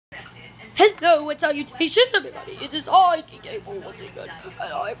No, what salutations, everybody. It is I, King Abel, once again,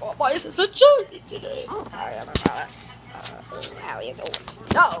 and I brought my sensitivity today. Hi, everybody. How are you doing?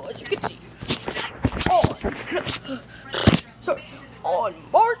 Now, as you can see, on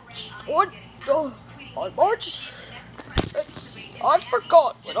March, let's see, I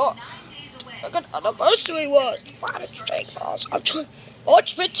forgot what an anniversary was. Why did you take us?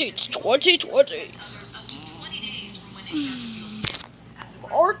 March 15th, 2020.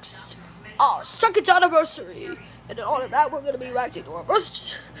 Marks our second anniversary, and on that we're going to be reacting to our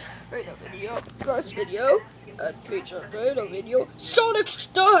first video, and feature data video, Sonic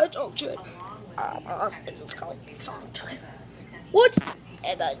the Hedgehog trend. It's called Sonic trend. What?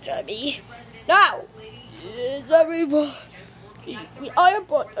 Jimmy. Now, is everybody? I am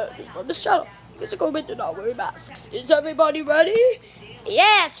on this channel because I go in to not wear masks. Is everybody ready?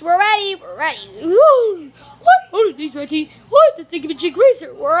 Yes, we're ready. We're ready. Woo! What? Oh, he's ready. What? The think of a jig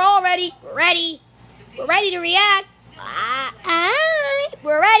racer. We're all ready. We're ready. We're ready to react.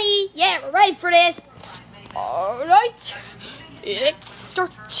 We're ready. Yeah, we're ready for this. All right. Let's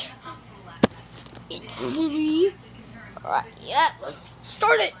start. It's 3. All right. Yeah, let's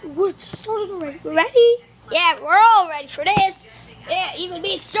start it. We're started already. We're ready. Yeah, we're all ready for this. Yeah, even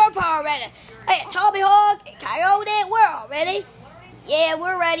me and Star Power ready. Hey, Tommy Hawk and Coyote, we're all ready. Yeah,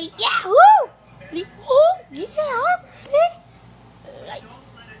 we're ready. Yahoo! Yeah, I'm ready. Right.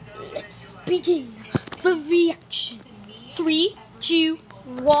 Let's begin the reaction. 3, 2,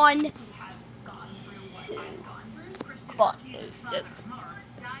 1. Come on.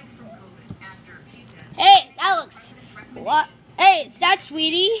 Hey, that looks... What? Hey, is that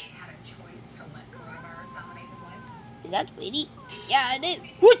Sweetie? Is that Sweetie? Yeah, it is.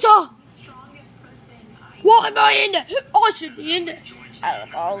 What's up? Why am I in there? I should be in there.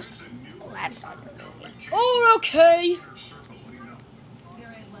 Balls. Oh, that's not good. Oh, okay.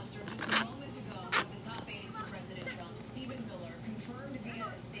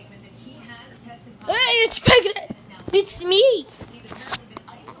 Hey, it's Piglet. It's me.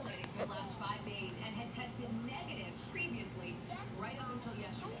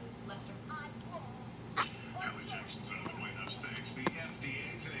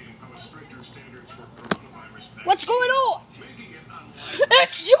 What's going on?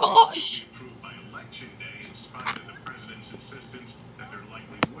 It's Josh!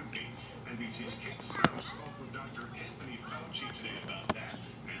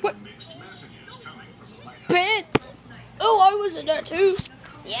 What? Ben? Oh, I was in there too.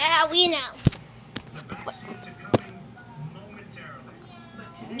 Yeah, we know.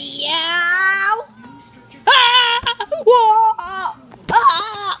 Meow! Ah! Whoa!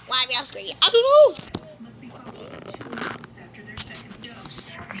 Ah! Why am I screaming? I don't know.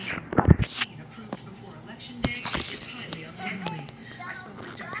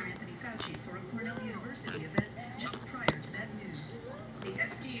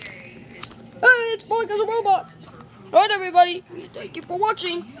 Hey, it's Mike as a robot. Alright, everybody. Thank you for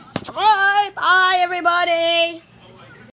watching. Bye. Bye, everybody.